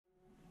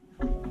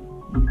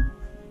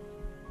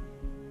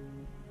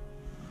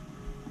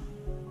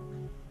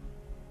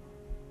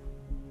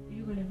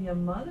a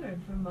mother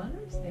for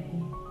Mother's Day.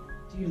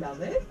 Do you love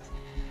it?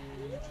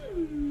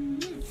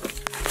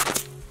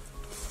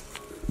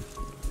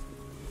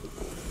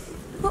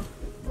 Oh.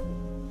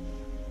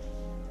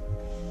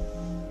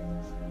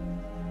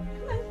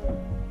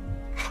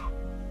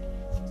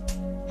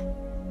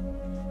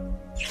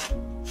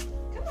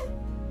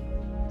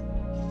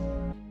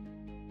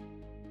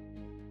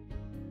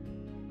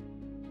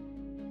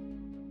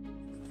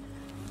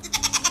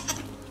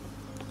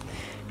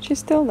 She's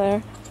still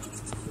there.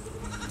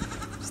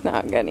 She's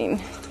not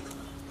getting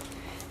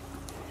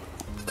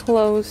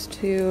close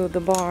to the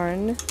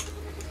barn,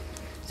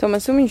 so I'm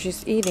assuming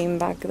she's eating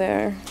back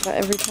there. But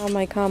every time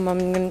I come,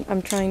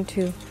 I'm trying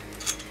to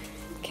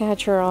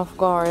catch her off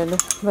guard,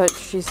 but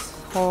she's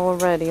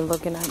already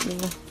looking at me.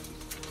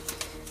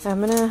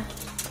 I'm gonna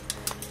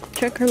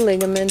check her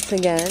ligaments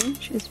again.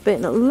 She's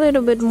been a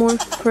little bit more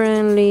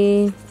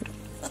friendly.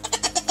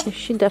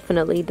 She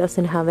definitely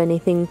doesn't have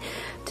anything.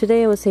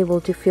 Today I was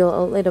able to feel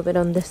a little bit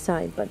on this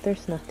side, but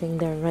there's nothing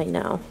there right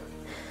now.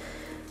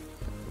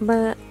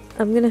 But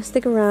I'm gonna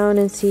stick around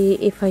and see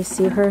if I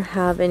see her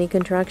have any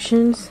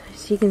contractions.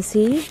 As you can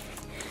see,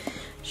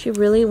 she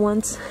really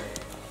wants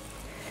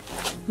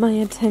my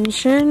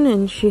attention,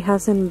 and she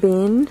hasn't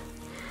been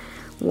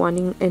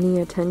wanting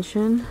any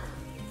attention.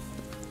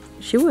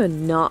 She would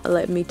not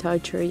let me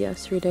touch her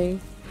yesterday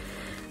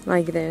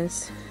like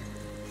this.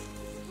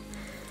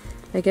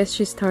 I guess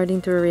she's starting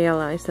to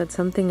realize that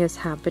something is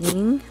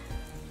happening.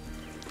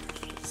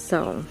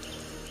 So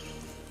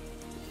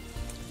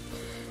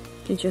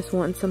she just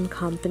wants some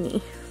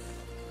company.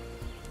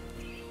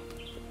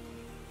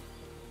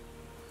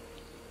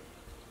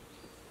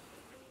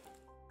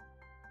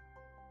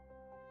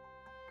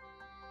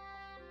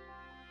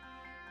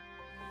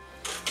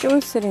 She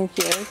was sitting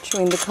here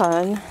chewing the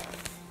cud.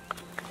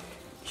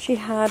 She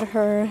had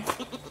her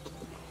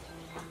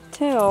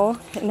tail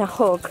in a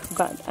hook,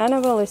 but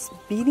Annabelle is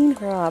beating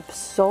her up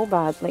so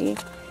badly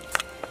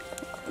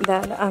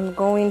that I'm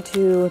going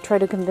to try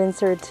to convince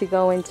her to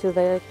go into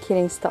the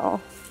kidding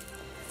stall.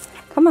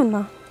 Come on,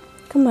 Ma.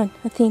 Come on,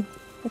 Athene.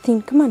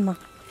 Athene, come on, Ma.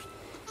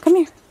 Come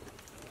here.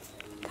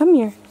 Come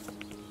here.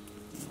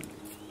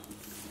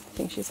 I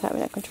think she's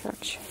having a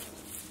contraction.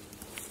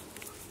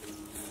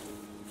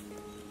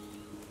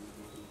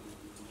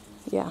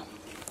 Yeah,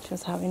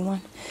 she's having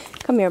one.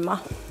 Come here, Ma.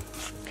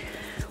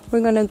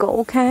 We're gonna go,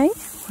 okay?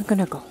 We're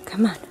gonna go.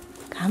 Come on.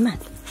 Come on.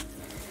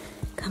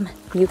 Come on.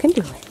 You can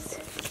do it.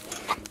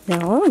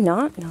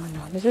 No.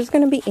 This is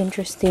gonna be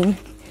interesting.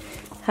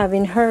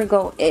 Having her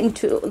go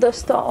into the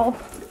stall.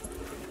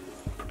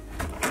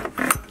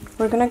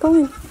 We're gonna go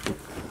in.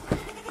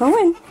 Go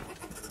in.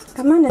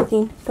 Come on,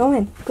 Athene. Go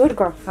in. Good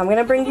girl. I'm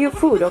gonna bring you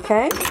food,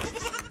 okay?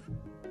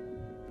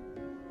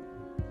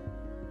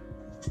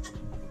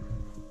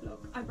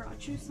 Look, I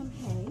brought you some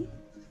hay.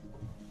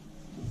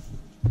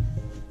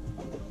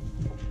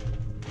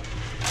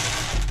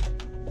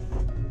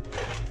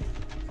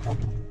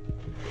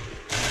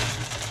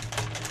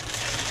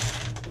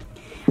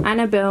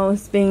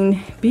 Annabelle's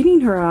been beating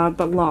her up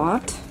a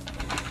lot,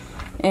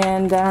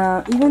 and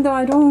even though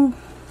I don't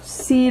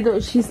see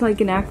that she's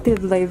like in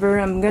active labor,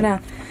 I'm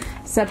gonna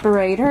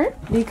separate her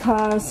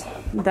because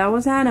that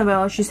was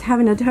Annabelle. She's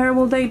having a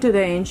terrible day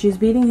today, and she's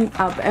beating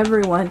up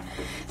everyone,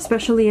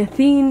 especially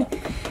Athene.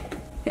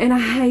 And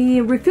I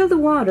refill the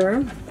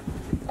water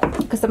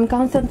because I'm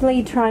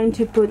constantly trying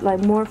to put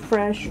like more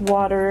fresh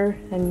water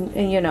and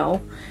you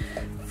know,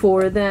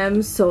 for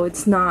them, so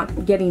it's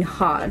not getting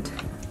hot.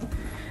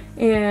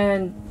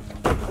 And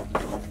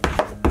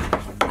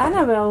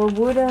Annabelle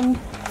wouldn't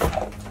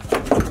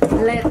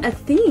let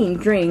Athene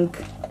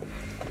drink,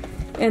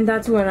 and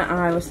that's when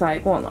I was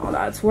like, well, no,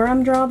 that's where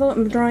I'm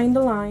drawing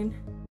the line.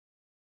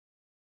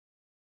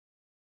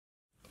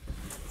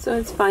 So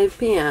it's 5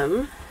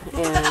 p.m.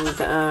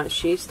 and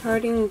she's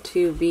starting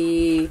to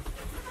be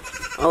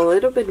a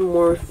little bit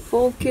more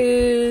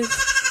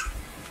focused.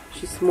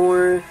 She's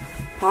more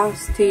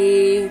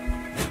posty.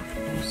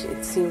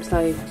 It seems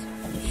like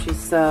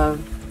she's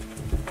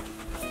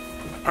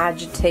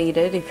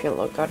agitated if you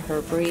look at her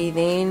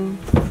breathing.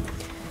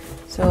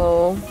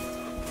 So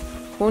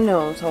who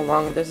knows how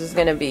long this is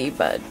gonna be,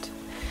 but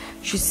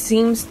she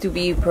seems to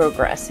be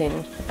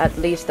progressing. At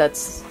least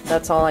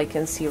that's all I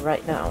can see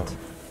right now.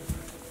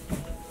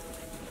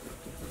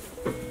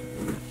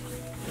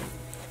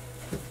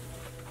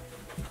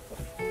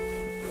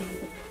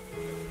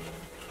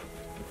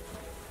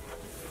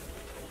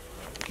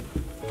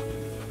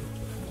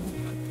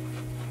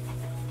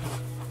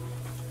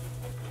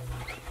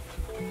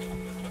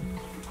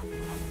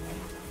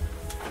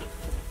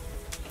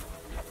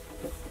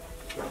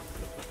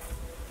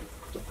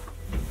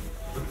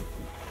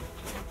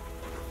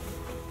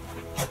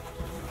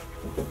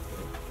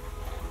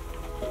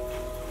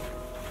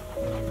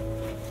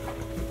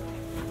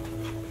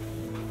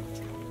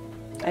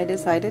 I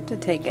decided to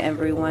take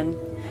everyone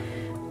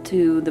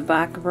to the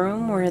back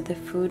room where the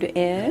food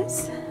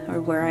is, or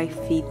where I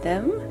feed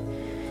them,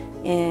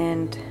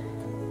 and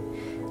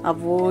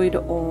avoid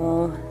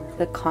all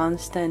the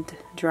constant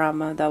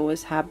drama that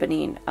was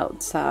happening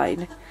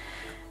outside.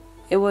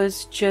 it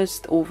was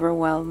just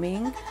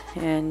overwhelming,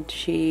 and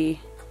she,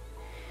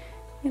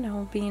 you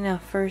know, being a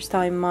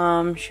first-time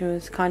mom, she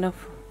was kind of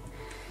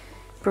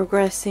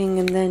progressing,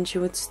 and then she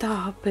would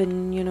stop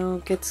and, you know,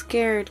 get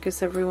scared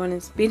because everyone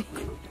is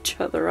beating each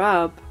other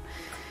up.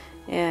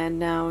 And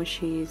now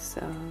she's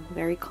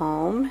very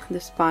calm,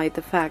 despite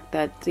the fact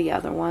that the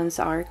other ones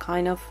are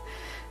kind of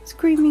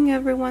screaming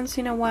every once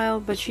in a while.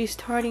 But she's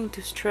starting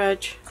to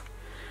stretch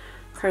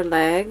her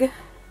leg,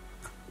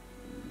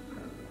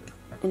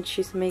 and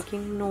she's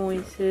making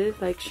noises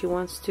like she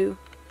wants to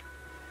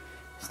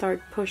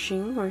start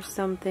pushing or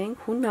something.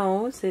 Who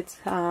knows? It's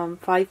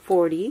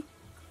 5:40.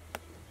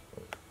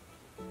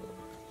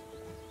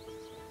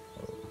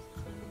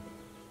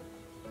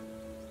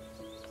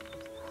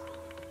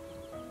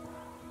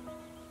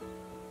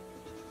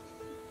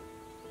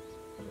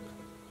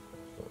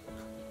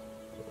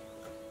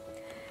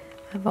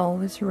 I've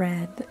always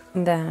read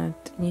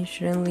that you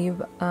shouldn't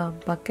leave a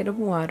bucket of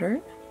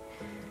water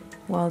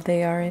while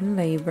they are in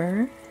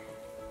labor,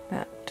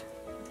 but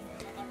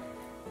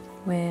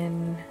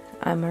when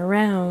I'm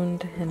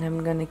around and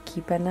I'm gonna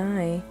keep an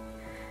eye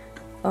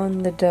on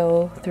the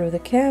dough through the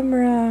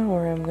camera,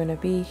 or I'm gonna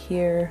be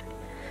here,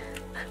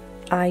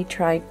 I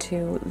try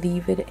to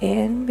leave it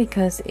in,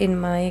 because in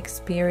my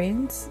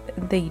experience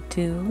they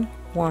do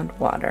want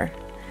water,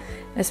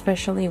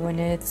 especially when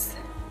it's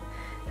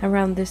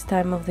around this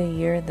time of the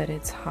year that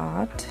it's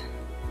hot.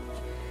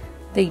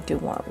 They do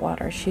want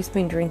water. She's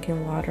been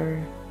drinking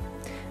water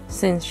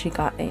since she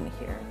got in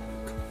here.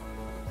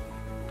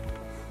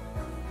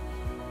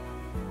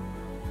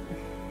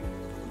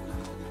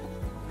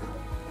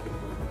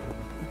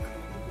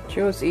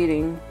 She was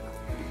eating,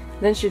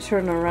 then she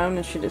turned around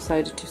and she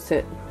decided to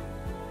sit.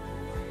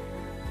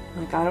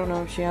 Like, I don't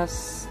know if she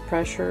has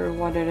pressure or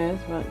what it is,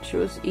 but she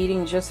was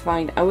eating just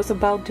fine. I was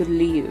about to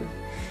leave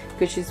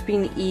because she's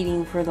been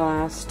eating for the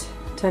last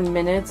 10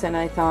 minutes, and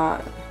I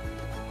thought,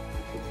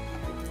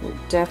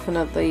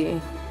 definitely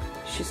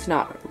she's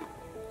not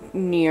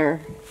near.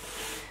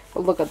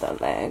 But look at that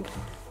leg.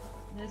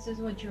 This is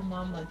what your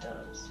mama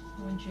does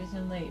when she's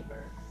in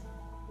labor.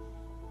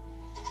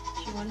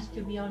 She wants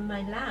to be on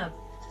my lap,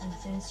 and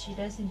since she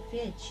doesn't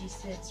fit, she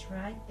sits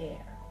right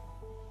there.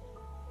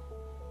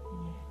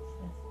 Yes,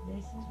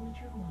 this is what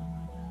your mama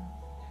does.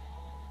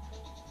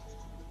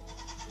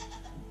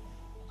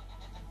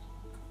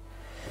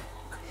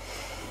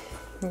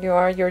 You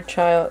are your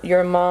child,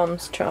 your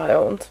mom's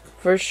child,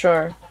 for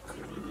sure.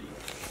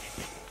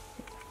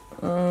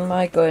 Oh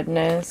my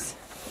goodness.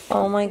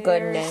 Oh my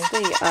goodness.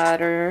 There's the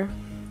adder.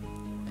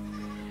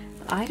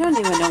 I don't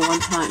even know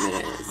what time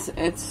it is.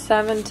 It's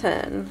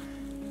 7:10.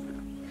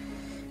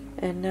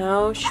 And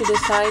now she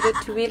decided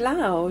to be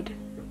loud.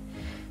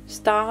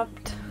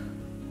 Stopped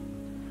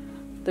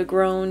the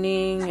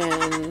groaning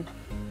and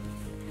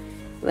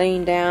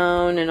laying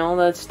down and all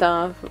that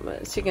stuff.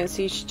 As you can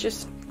see, she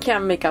just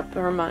can't make up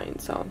her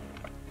mind, so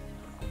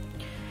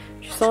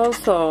she's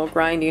also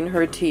grinding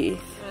her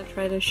teeth. I'll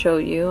try to show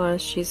you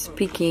as she's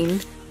speaking,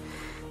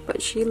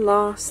 but she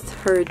lost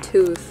her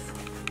tooth,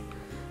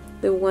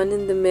 the one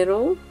in the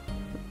middle.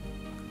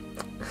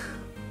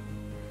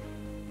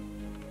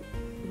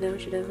 Now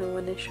she doesn't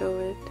want to show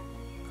it.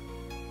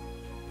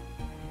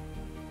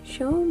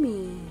 Show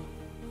me.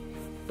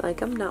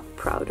 Like, I'm not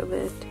proud of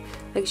it.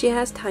 Like, she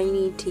has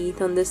tiny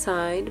teeth on the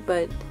side,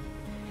 but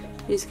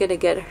she's gonna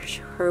get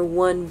her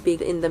one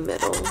big in the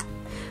middle.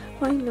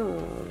 I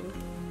know.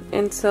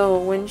 And so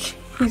when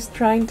she's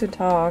trying to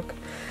talk,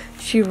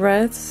 she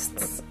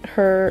rests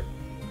her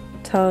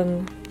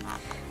tongue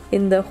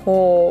in the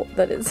hole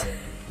that is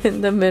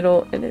in the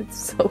middle, and it's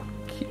so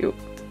cute.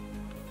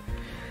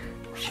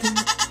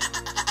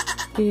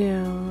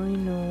 Yeah, I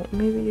know.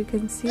 Maybe you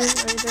can see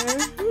it right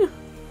there.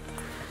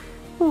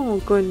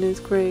 Oh, goodness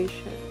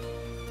gracious.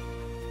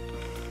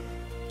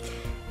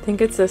 I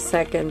think it's the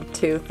second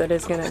tooth that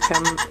is gonna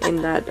come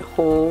in that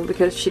hole,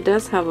 because she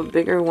does have a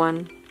bigger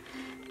one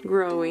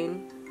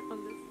growing.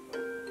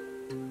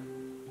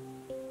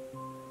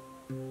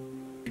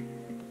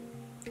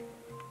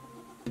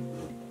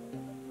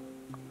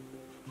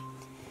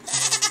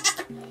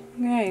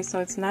 Okay, so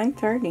it's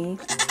 9:30,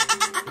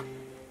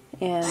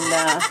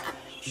 and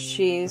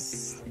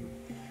she's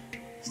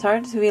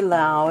started to be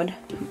loud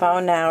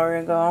about an hour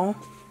ago.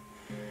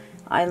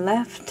 I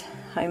left.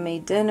 I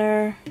made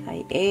dinner,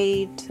 I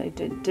ate, I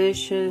did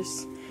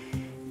dishes,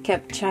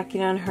 kept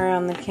checking on her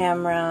on the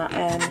camera,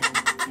 and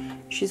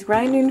she's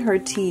grinding her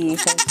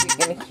teeth, as you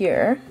can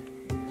hear.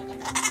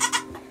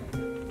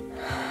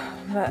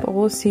 But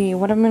we'll see.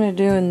 What I'm gonna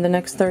do in the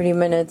next 30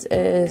 minutes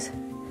is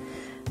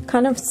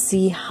kind of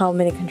see how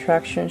many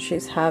contractions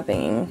she's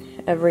having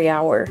every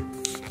hour.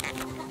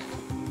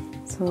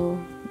 So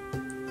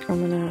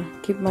I'm gonna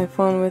keep my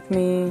phone with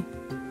me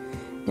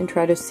and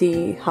try to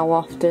see how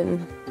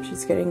often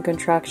she's getting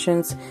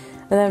contractions,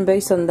 and then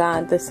based on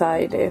that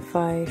decide if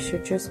I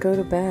should just go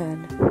to bed.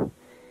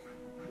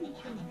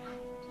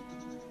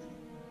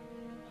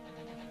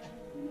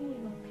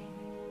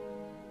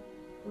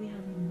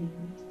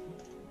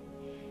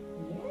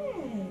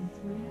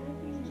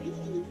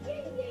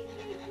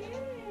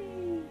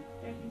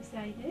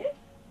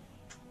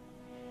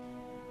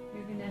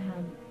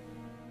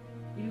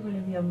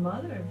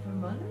 mother for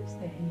Mother's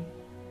Day.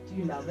 Do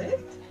you love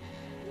it?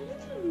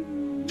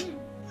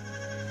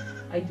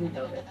 I do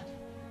love it.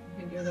 I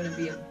think you're gonna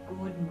be a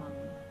good mom.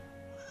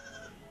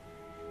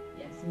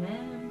 Yes,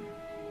 ma'am.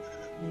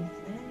 Yes,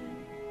 ma'am.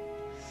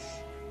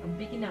 I'm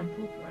picking up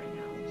poop right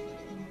now.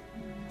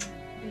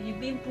 But you've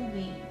been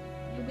pooping.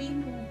 You've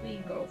been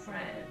pooping,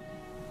 girlfriend.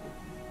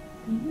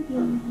 Baby.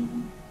 You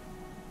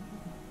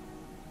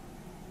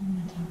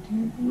wanna talk to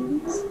your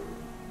babies?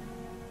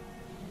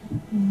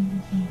 Hello,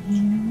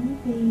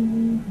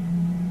 baby.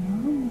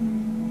 Hello.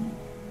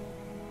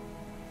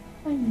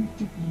 I need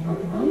to be a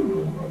baby.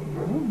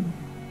 Hello.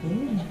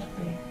 Baby,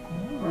 big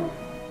girl.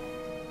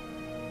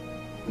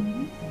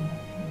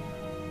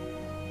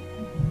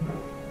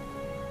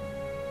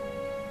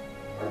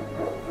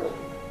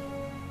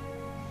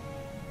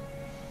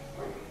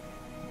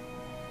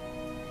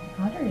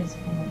 Butter is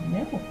full of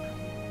milk.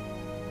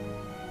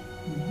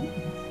 Nice.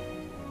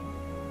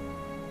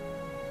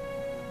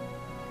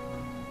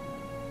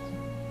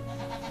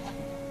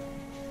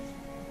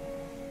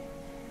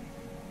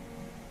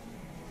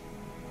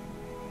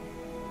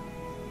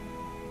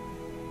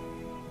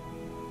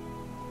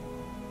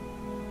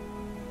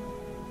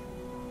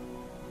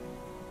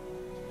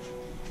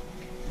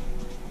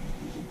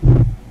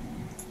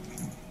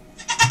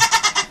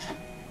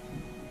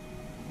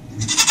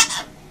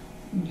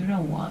 You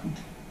don't want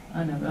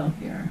Annabelle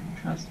here,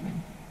 trust me.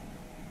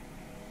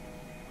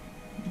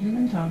 You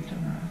can talk to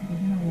her, but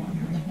you don't want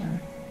her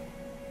here.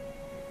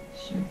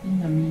 She's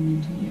being a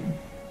meanie to you.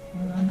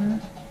 Remember?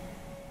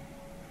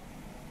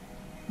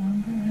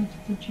 Remember I had to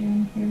put you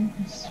in here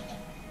because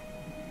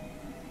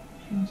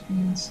she was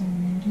being so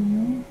mean to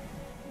you?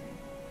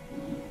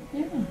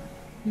 Yeah.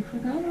 You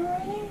forgot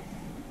already?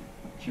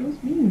 She was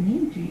being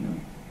mean to you.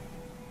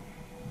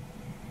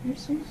 You're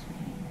so sweet.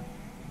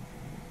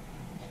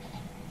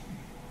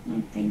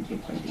 Oh, thank you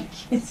for the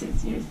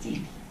kisses, your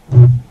teeth.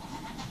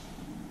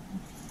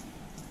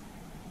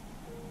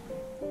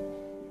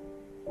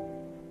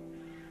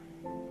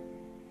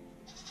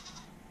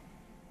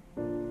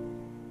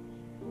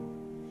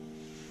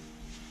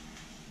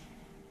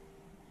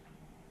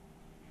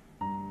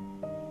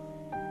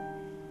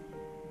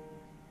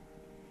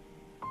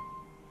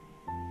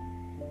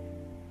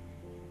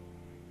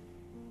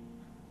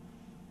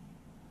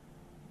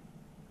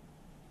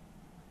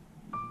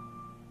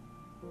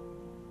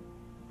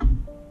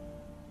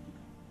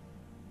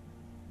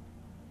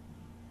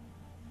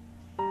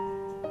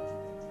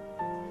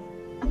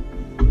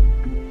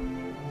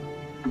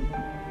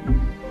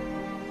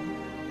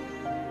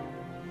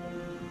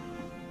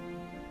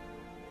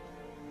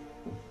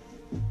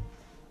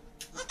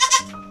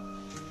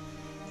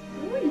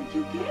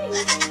 You okay?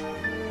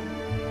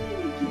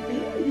 Thank you,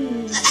 baby.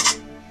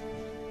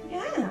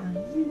 Yeah,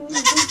 you're doing a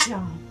good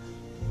job.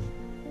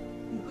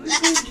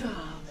 Good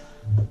job.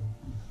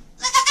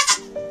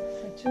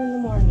 At 2 in the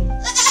morning.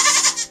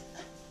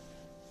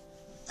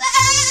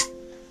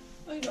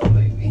 I know,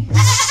 baby.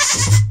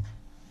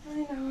 I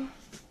know.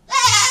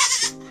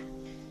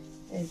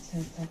 It's a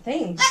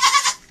thing.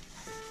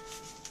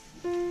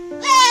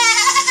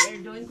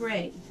 You're doing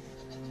great.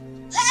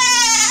 You're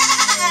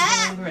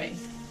doing great.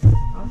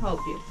 I'll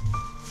help you.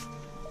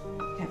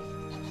 Okay.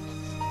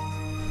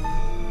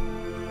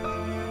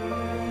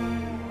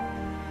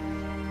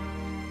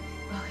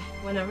 Okay,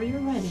 whenever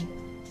you're ready.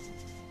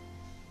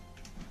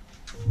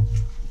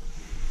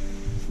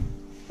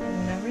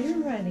 Whenever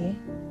you're ready,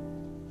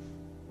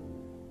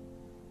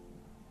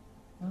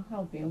 I'll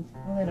help you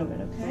a little bit,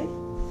 okay?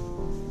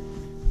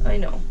 I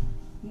know.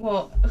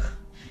 Well,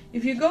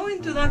 if you go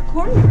into that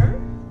corner,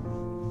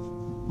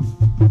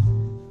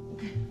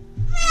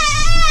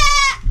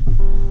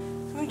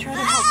 try to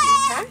help you,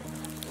 okay?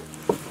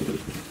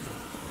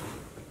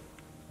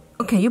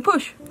 Okay, you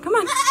push. Come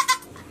on.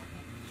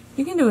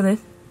 You can do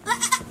this.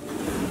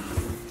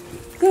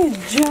 Good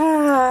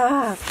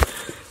job.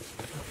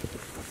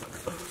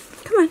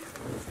 Come on.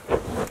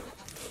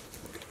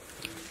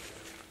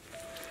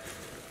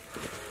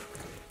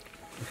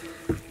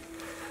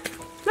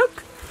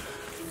 Look.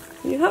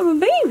 You have a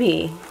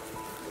baby.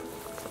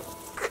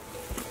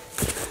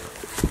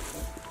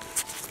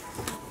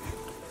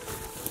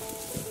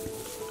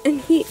 And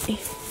he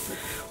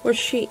or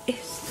she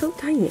is so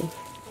tiny.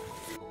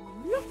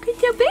 Look at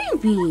the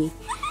baby.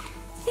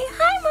 Say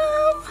hi,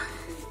 Mom.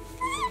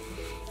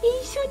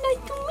 It's so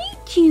nice to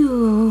meet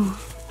you.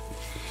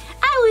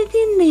 I was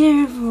in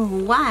there for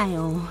a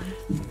while.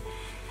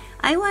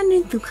 I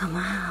wanted to come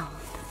out.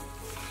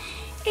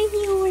 And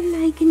you were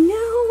like,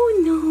 no,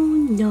 no,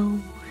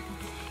 no.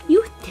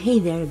 You stay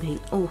there, baby.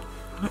 Oh,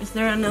 is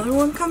there another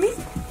one coming?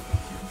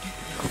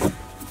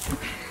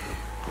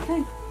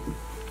 Okay.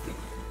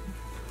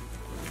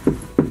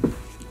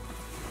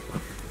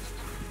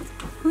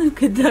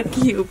 Look at that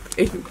cute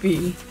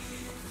baby.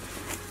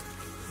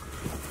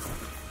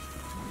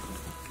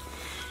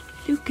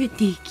 Look at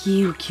the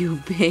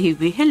cute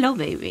baby. Hello,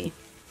 baby.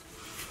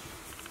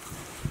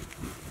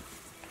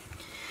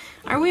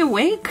 Are we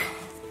awake?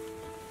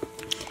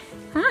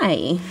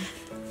 Hi.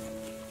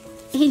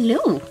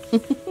 Hello.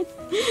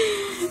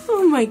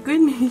 Oh my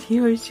goodness,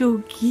 you are so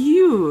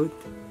cute.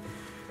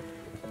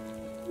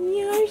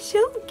 You are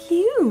so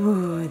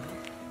cute.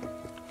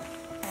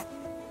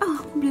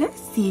 Oh,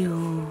 bless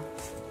you.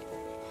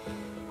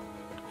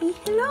 Hey,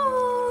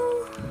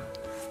 hello.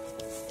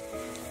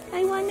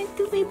 I wanted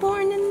to be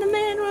born in the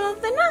middle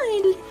of the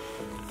Nile,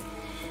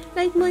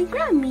 like my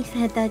Grammy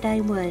said that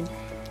I would.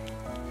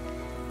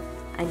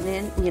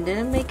 You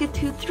didn't make it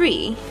to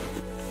 3,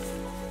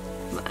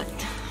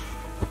 but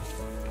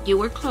you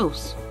were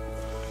close.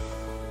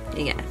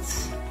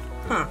 Yes.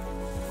 Huh.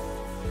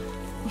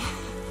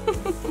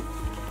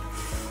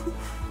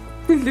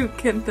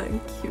 Look at that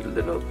cute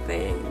little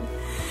thing.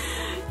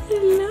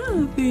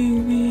 Hello,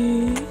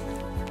 baby.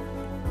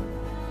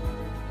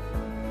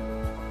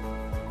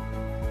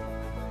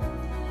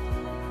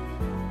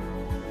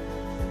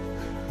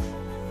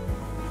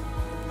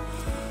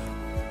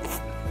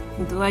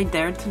 Do I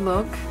dare to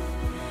look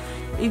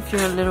if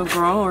you're a little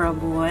girl or a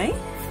boy?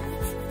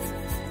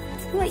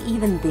 Do I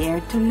even dare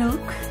to look?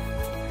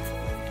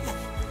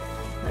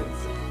 Let's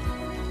see.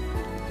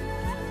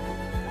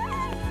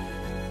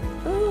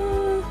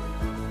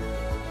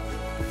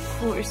 Of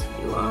course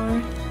you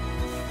are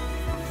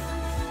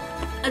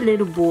a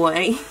little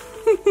boy.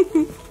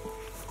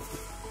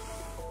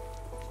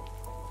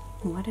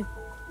 What a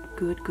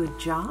good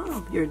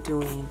job you're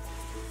doing.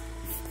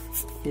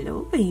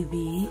 Hello,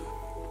 baby.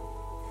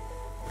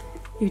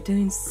 You're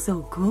doing so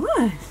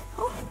good.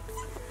 Oh,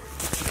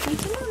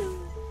 there's another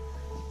one.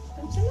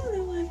 There's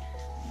another one.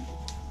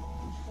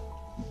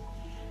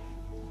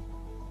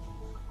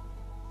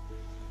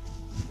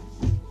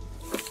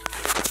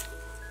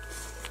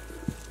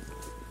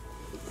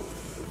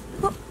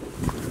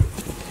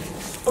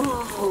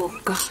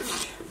 Oh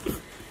gosh.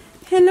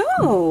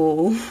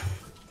 Hello.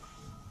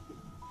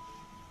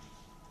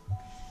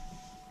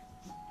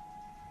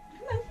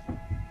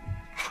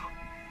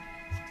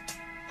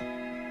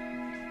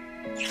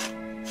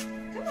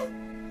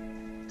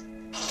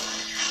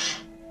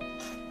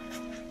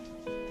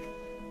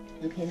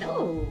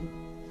 Hello.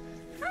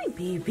 Hi,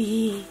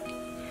 baby.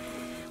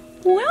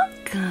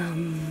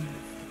 Welcome.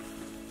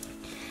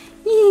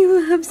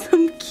 You have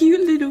some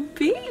cute little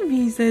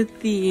babies, I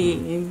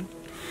think.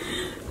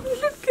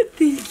 Look at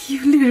these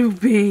cute little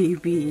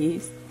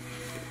babies.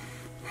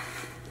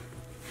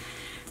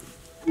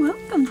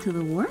 Welcome to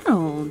the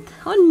world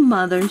on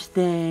Mother's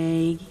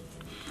Day.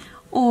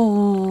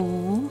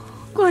 Oh,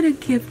 what a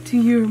gift to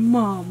your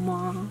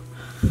mama.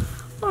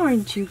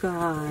 Aren't you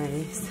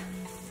guys?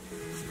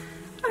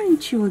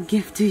 Aren't you a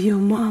gift to your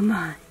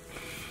mama?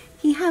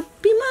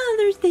 Happy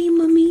Mother's Day,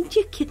 Mommy. Did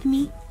you kiss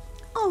me?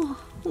 Oh,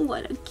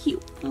 what a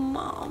cute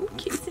mom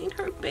kissing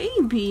her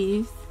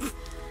babies.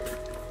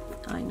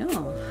 I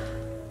know.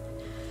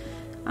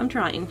 I'm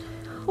trying.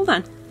 Hold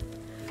on.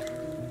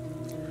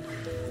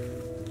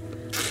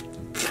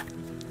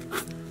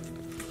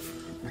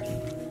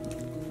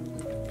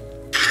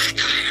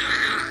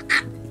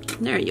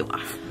 There you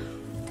are.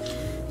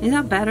 Is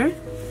that better?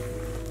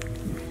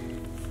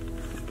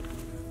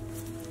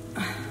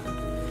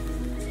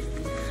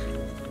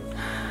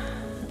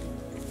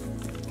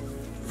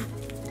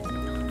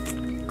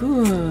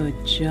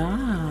 Good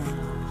job.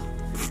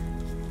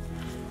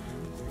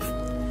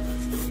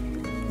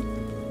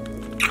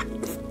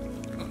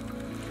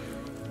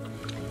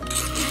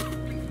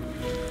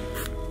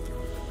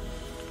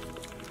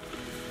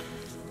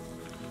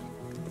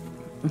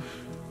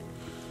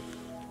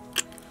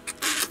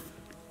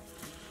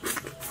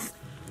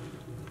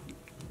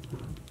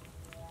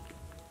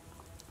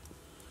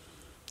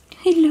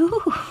 Hello.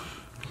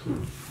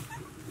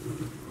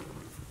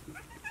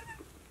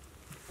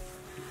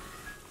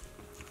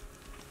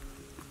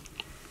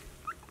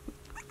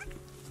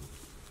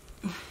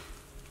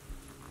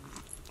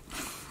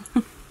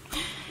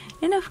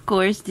 And of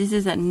course, this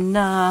is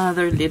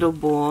another little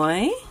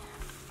boy.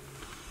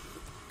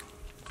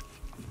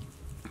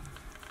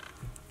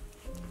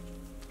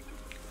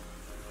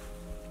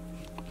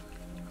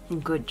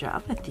 Good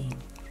job, I think.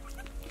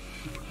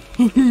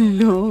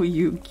 Hello,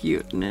 you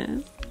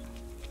cuteness.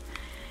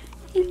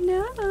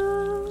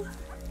 Hello.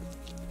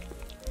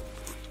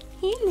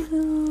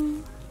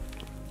 Hello.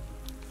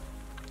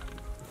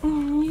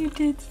 Oh, you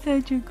did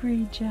such a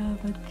great job,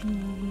 I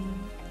think.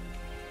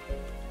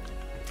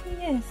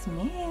 Yes,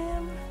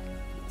 ma'am.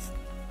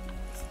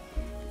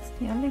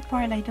 The only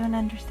part I don't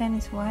understand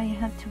is why it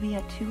had to be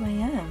at 2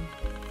 a.m.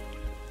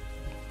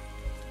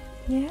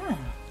 Yeah.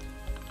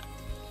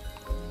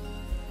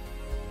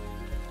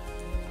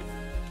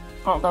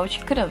 Although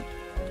she could have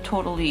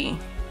totally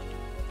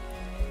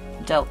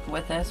dealt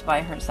with this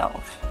by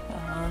herself.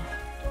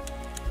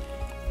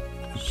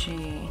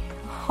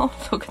 Oh,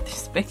 look at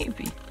this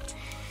baby.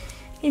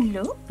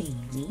 Hello,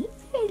 baby.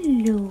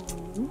 Hello.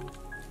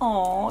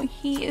 Oh,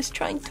 he is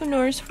trying to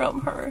nurse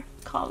from her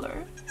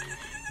collar.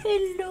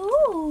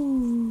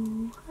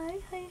 Hello. Hi,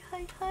 hi,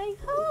 hi, hi,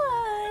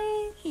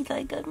 hi. He's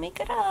like, let me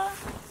get up.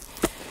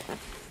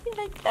 He's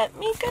like, let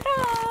me get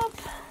up.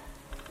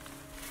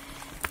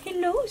 Hello.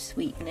 Hello,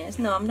 sweetness.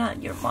 No, I'm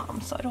not your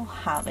mom, so I don't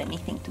have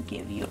anything to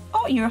give you.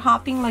 Oh, you're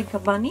hopping like a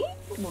bunny?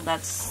 Well,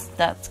 that's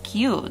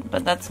cute,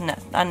 but that's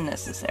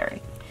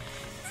unnecessary.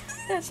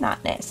 That's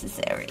not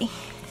necessary.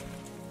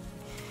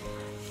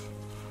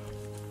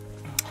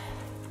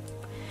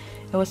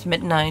 It was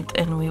midnight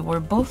and we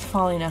were both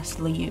falling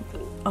asleep,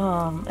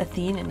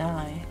 Athene and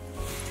I.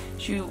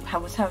 She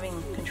was having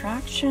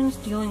contractions,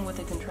 dealing with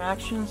the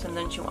contractions, and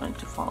then she wanted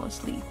to fall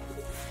asleep.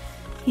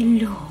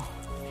 Hello.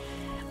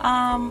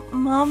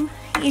 Mom,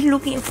 he's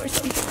looking for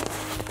something.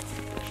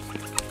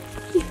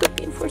 He's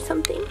looking for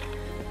something.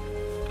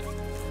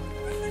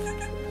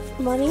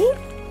 Bunny,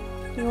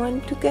 you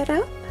want to get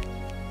up?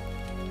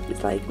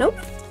 He's like, nope.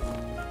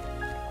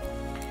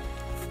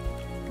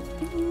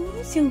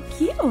 You're so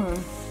cute.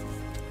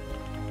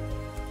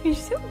 You're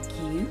so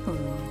cute.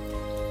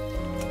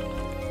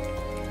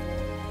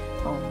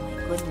 Oh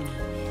my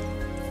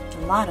goodness.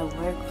 A lot of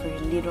work for a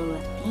little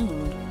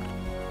Athene.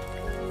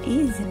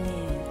 Isn't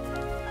it?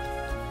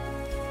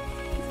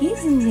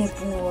 Isn't it,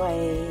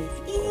 boys?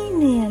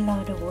 Isn't it a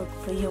lot of work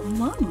for your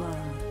mama?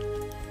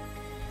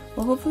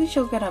 Well, hopefully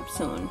she'll get up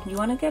soon. You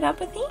want to get up,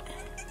 Athene?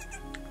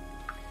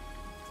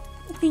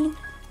 Athene?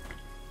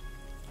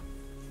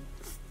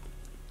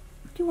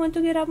 Do you want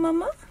to get up,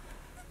 Mama?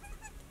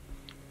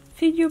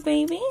 Feed your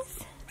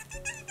babies?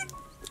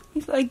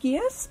 He's like,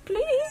 yes,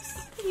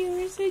 please.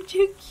 You're such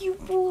a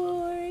cute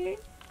boy.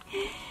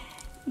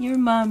 Your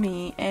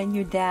mommy and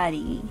your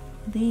daddy,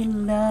 they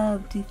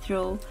love to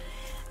throw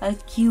a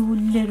cute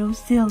little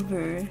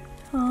silver.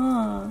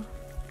 Huh?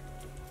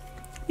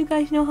 You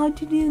guys know how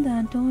to do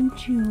that,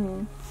 don't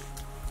you?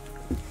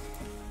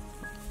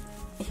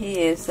 He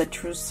is a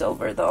true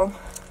silver though,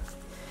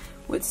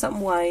 with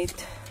some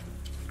white.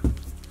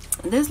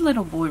 This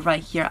little boy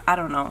right here, I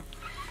don't know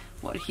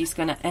what he's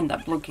gonna end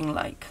up looking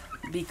like,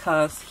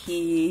 because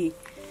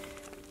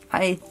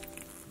I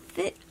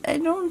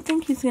don't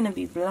think he's gonna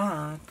be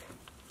black.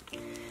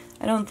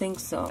 I don't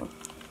think so.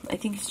 I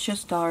think it's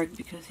just dark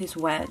because he's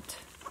wet.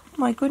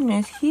 My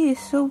goodness, he is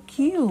so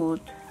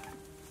cute.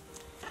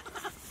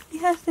 He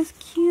has this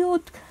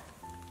cute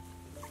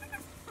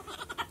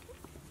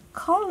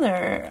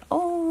color.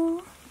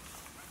 Oh,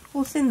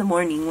 we'll see in the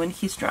morning when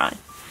he's dry.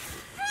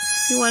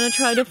 You want to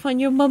try to find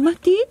your mama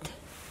teeth?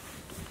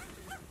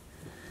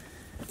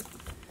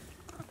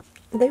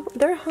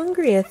 They're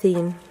hungry,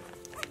 Athene.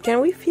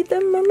 Can we feed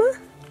them, Mama?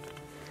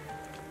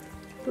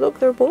 Look,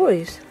 they're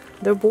boys.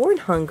 They're born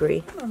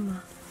hungry.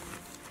 Mama,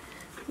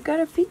 you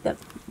gotta feed them.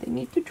 They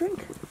need to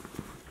drink.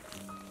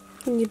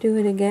 Can you do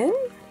it again?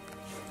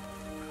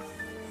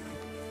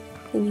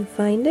 Can you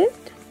find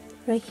it?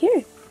 Right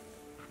here.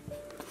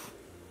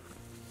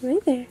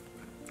 Right there.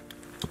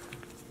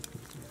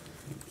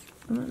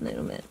 Come on,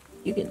 little man.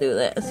 You can do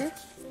this.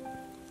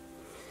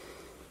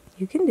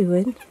 You can do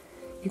it.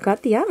 You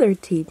got the other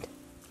teeth.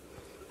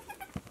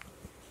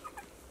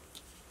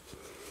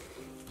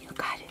 You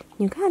got it.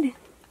 You got it.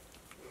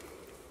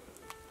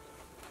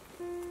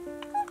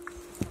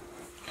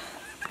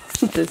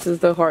 This is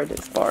the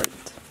hardest part.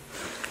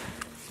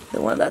 The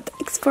one that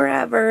takes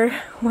forever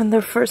when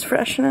they're first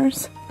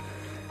fresheners.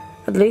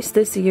 At least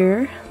this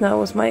year, that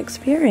was my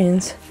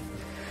experience.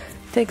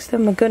 It takes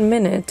them a good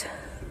minute.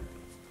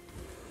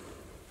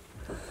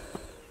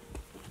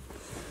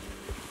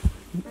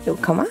 Oh,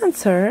 come on,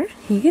 sir.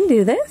 You can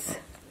do this.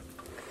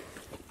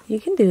 You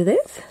can do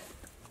this.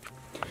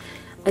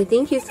 I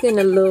think he's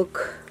gonna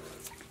look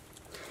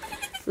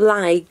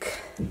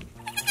like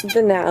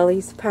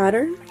Denali's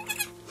pattern.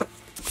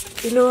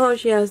 You know how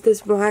she has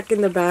this black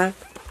in the back?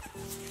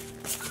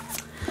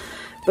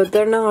 But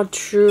they're not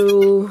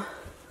true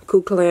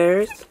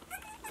couclaires.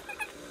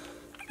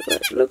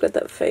 But look at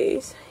that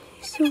face.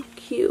 He's so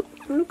cute.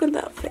 Look at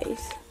that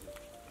face.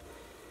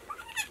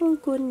 Oh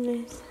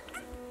goodness.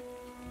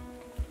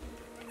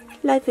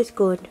 Life is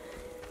good.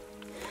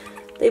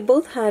 They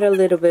both had a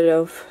little bit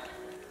of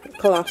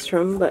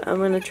colostrum, but I'm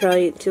gonna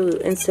try to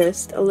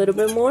insist a little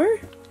bit more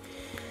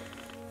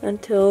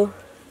until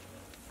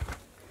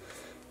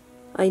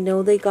I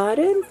know they got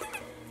it,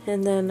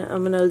 and then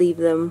I'm gonna leave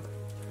them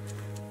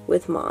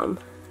with Mom.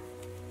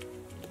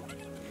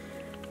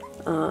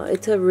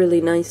 It's a really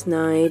nice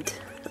night.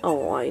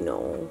 Oh, I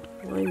know,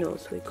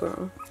 sweet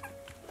girl.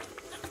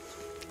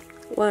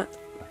 What?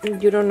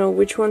 You don't know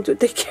which one to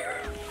take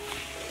care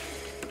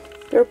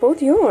of? They're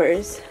both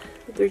yours.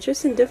 They're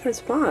just in different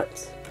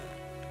spots.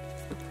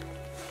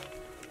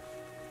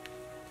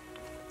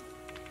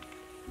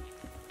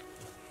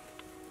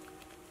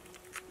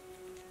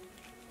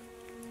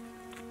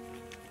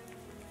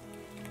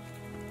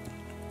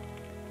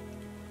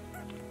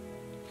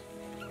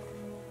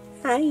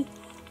 Hi.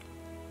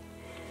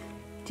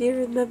 Do you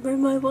remember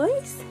my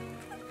voice?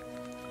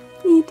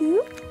 You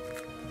do?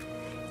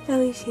 I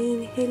was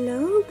saying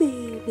hello,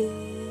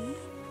 baby.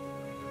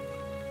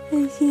 I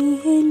was saying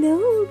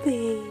hello,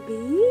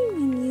 baby,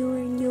 when you were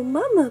in your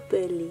mama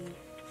belly.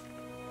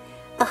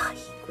 Ah,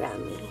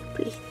 Grammy,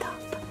 please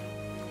stop.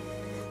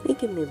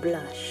 Making me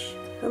blush.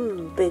 I'm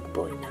a big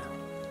boy now.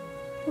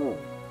 Oh,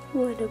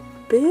 what a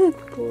big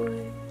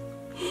boy.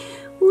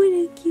 What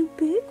a cute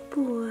big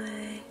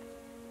boy.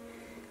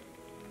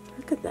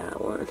 Look at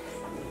that one.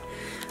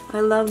 I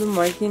love the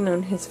marking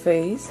on his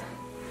face.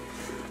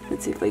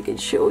 Let's see if I can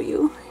show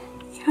you.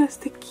 He has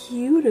the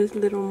cutest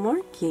little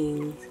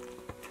markings.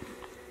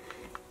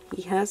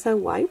 He has a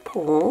white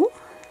paw.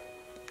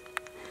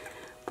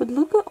 But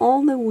look at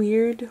all the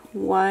weird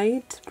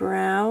white,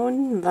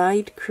 brown,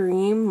 light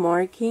cream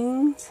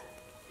markings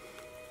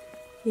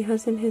he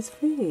has in his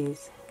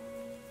face.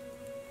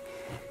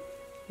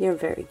 You're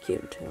very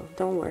cute too.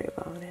 Don't worry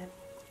about it.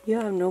 You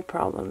have no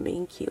problem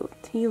being cute.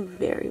 You're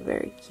very,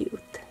 very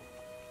cute.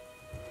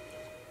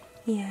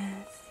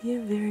 Yes,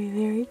 you're very,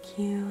 very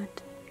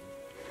cute.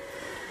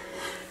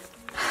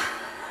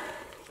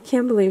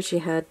 Can't believe she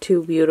had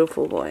two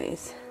beautiful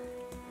boys.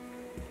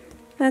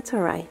 That's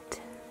alright.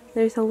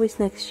 There's always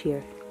next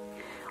year.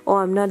 Oh,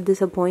 I'm not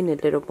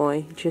disappointed, little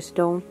boy. Just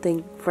don't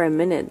think for a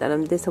minute that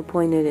I'm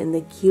disappointed in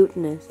the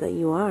cuteness that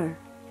you are.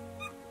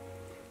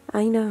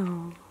 I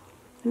know.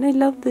 And I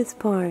love this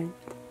part.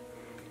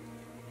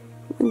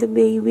 When the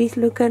babies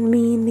look at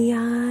me in the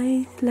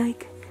eyes,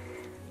 like,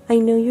 I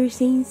know you're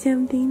saying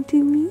something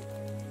to me.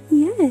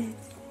 Yes,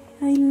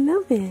 I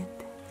love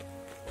it.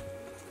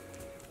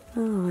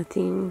 Oh,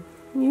 Tim,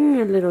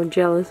 you're a little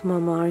jealous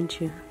mama,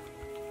 aren't you?